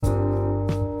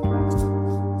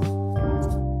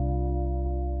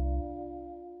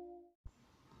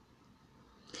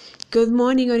Good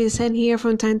morning, Orisen here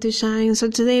from Time to Shine. So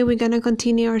today we're going to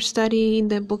continue our study in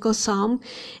the book of Psalm,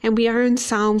 and we are in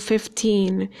Psalm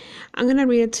 15. I'm going to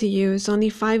read it to you. It's only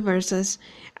 5 verses.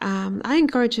 I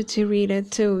encourage you to read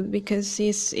it too, because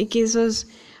it gives us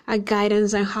a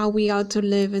guidance on how we ought to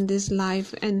live in this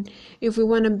life. And if we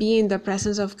want to be in the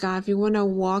presence of God, if we want to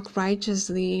walk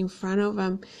righteously in front of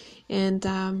Him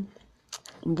and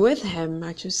with Him,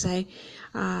 I should say,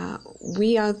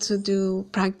 we ought to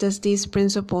practice these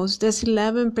principles. There's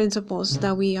 11 principles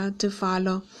that we ought to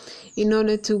follow in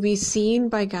order to be seen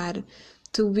by God,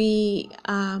 to be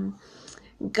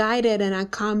guided and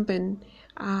accompanied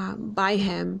by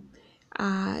Him.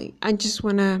 I just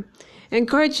want to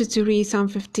encourage you to read Psalm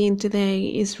 15 today.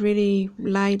 It's really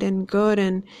light and good,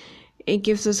 and it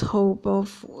gives us hope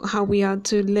of how we ought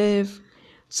to live,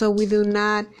 so we do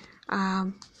not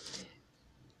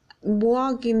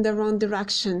walk in the wrong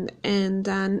direction and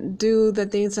then do the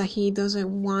things that He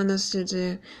doesn't want us to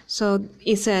do. So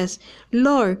it says,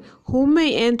 Lord, who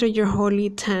may enter your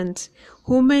holy tent?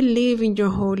 Who may live in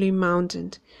your holy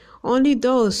mountain? Only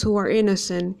those who are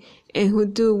innocent and who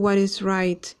do what is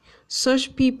right.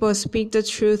 Such people speak the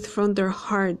truth from their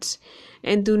hearts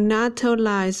and do not tell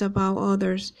lies about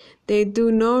others. They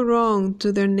do no wrong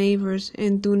to their neighbors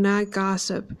and do not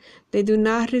gossip. They do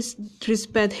not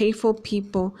respect hateful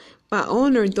people, but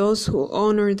honor those who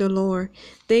honor the Lord.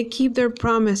 They keep their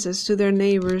promises to their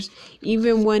neighbors,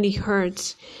 even when it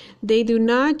hurts. They do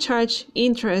not charge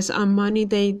interest on money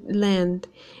they lend,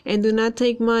 and do not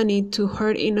take money to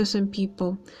hurt innocent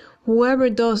people. Whoever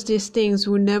does these things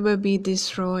will never be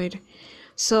destroyed.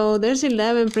 So there's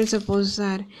 11 principles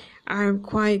that are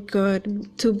quite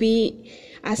good to be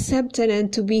accepted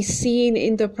and to be seen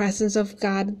in the presence of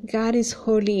God. God is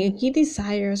holy, and He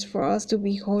desires for us to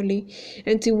be holy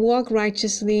and to walk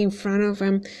righteously in front of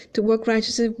Him, to walk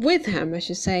righteously with Him, I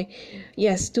should say.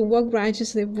 Yes, to walk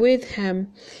righteously with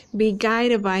Him, be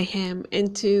guided by Him,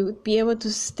 and to be able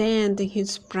to stand in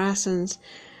His presence.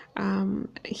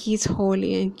 He's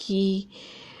holy, and He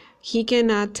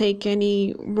cannot take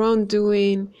any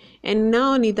wrongdoing. And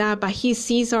not only that, but He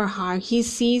sees our heart. He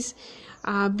sees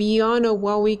beyond of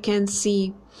what we can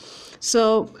see.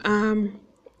 So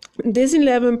these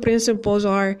 11 principles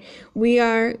are: we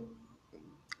are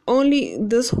only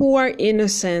those who are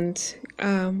innocent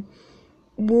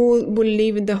will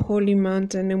live in the holy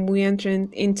mountain, and we enter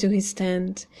into His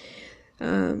tent.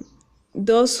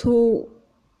 Those who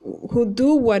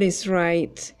do what is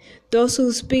right, those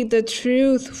who speak the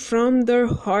truth from their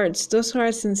hearts, those who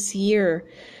are sincere,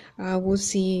 will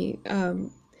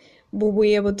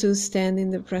be able to stand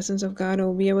in the presence of God, or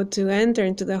will be able to enter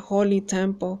into the holy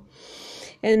temple.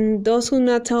 And those who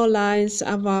not tell lies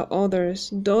about others,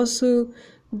 those who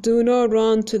do not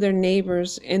wrong to their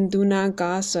neighbors and do not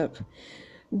gossip,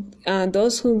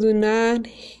 those who do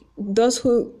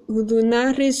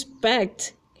not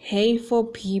respect hateful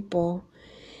people,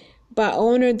 but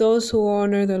honor those who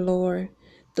honor the Lord,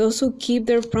 those who keep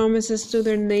their promises to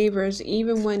their neighbors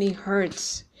even when it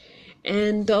hurts,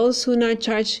 and those who not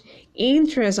charge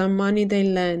interest on money they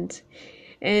lend,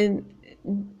 and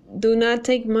do not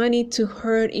take money to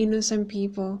hurt innocent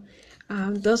people.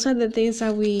 Those are the things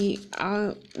that we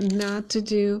are not to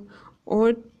do,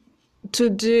 or to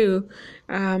do,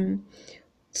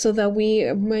 so that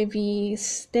we might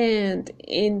stand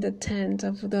in the tent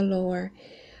of the Lord,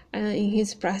 in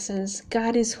His presence.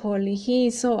 God is holy. He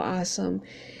is so awesome.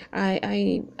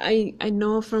 I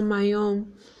know from my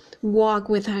own walk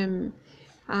with Him,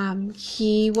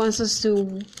 He wants us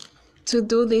to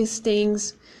do these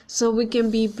things so we can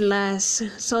be blessed,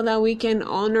 so that we can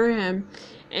honor Him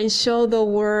and show the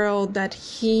world that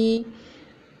He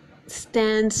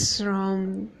stands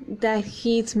strong, that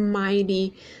He's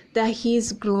mighty, that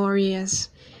He's glorious.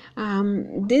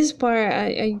 This part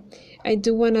I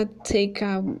do want to take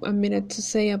a minute to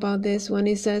say about this. When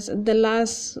it says, the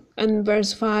last in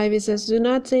verse 5, it says, do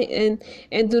not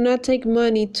take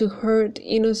money to hurt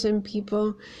innocent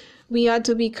people. We ought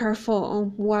to be careful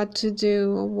on what to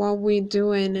do, what we're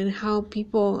doing, and how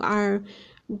people are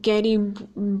getting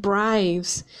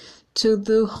bribes to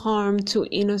do harm to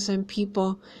innocent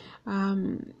people.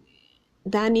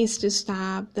 That needs to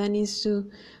stop.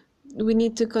 We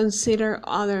need to consider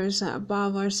others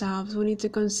above ourselves. We need to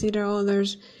consider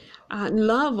others,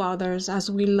 love others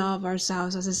as we love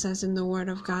ourselves, as it says in the Word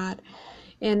of God.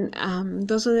 And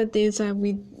those are the things that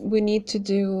we need to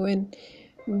do, and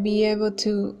be able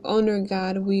to honor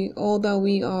God, all that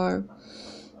we are.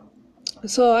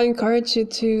 So I encourage you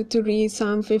to read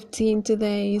Psalm 15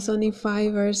 today. It's only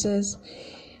 5 verses.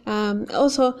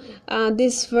 Also,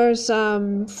 this verse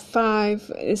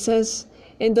 5, it says,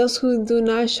 and those who do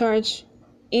not charge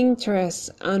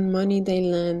interest on money they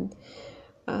lend.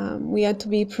 We have to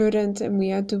be prudent and we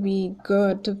have to be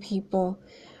good to people.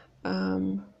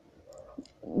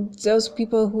 Those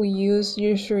people who use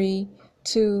usury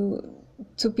to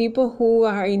people who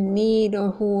are in need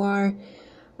or who are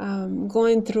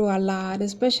going through a lot,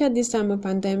 especially at this time of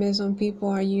pandemic. Some people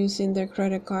are using their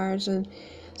credit cards, and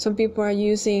some people are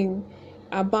using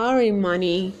borrowing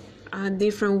money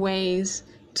different ways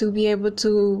to be able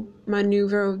to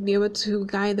maneuver or be able to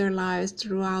guide their lives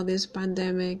throughout this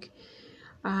pandemic.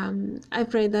 I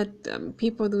pray that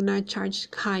people do not charge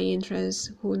high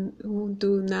interest, who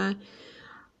do not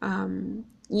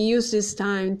use this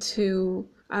time to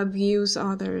abuse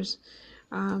others.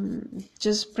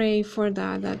 Just pray for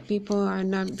that people are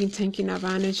not being taken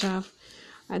advantage of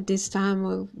at this time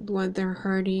of when they're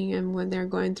hurting and when they're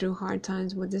going through hard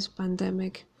times with this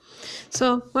pandemic.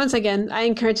 So once again, I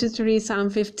encourage you to read Psalm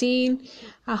 15.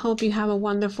 I hope you have a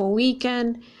wonderful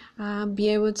weekend. Be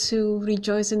able to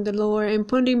rejoice in the Lord and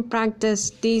put in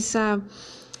practice these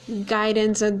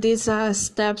guidance and these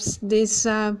steps, these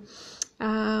I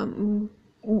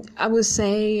would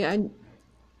say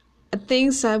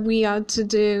things that we ought to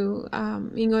do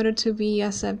in order to be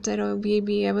accepted or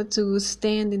be able to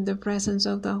stand in the presence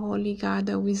of the holy God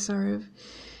that we serve.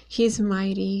 He's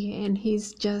mighty and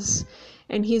He's just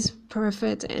and He's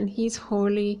perfect and He's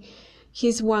holy.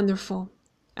 He's wonderful.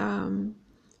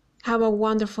 Have a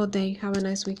wonderful day. Have a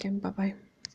nice weekend. Bye-bye.